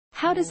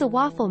How does a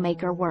waffle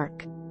maker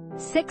work?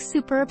 6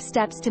 superb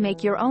steps to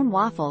make your own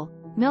waffle,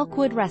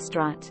 Milkwood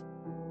Restaurant.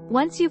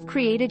 Once you've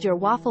created your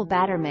waffle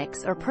batter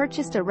mix or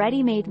purchased a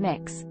ready-made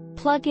mix,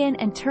 plug in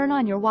and turn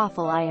on your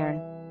waffle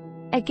iron.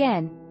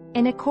 Again,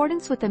 in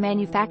accordance with the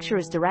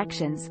manufacturer's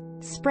directions,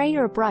 spray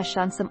or brush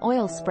on some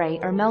oil spray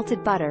or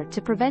melted butter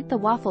to prevent the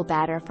waffle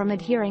batter from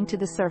adhering to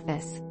the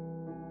surface.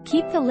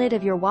 Keep the lid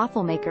of your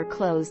waffle maker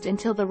closed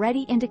until the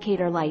ready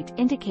indicator light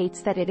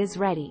indicates that it is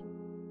ready.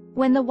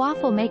 When the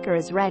waffle maker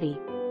is ready,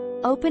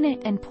 open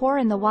it and pour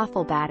in the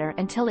waffle batter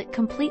until it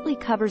completely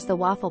covers the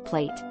waffle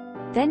plate,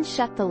 then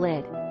shut the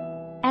lid.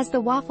 As the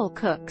waffle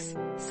cooks,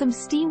 some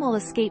steam will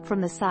escape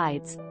from the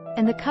sides,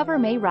 and the cover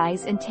may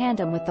rise in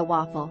tandem with the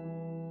waffle.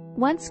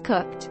 Once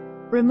cooked,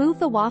 remove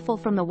the waffle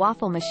from the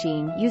waffle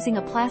machine using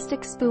a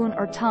plastic spoon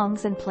or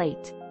tongs and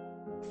plate.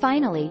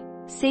 Finally,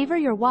 savor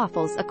your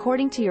waffles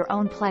according to your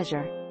own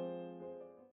pleasure.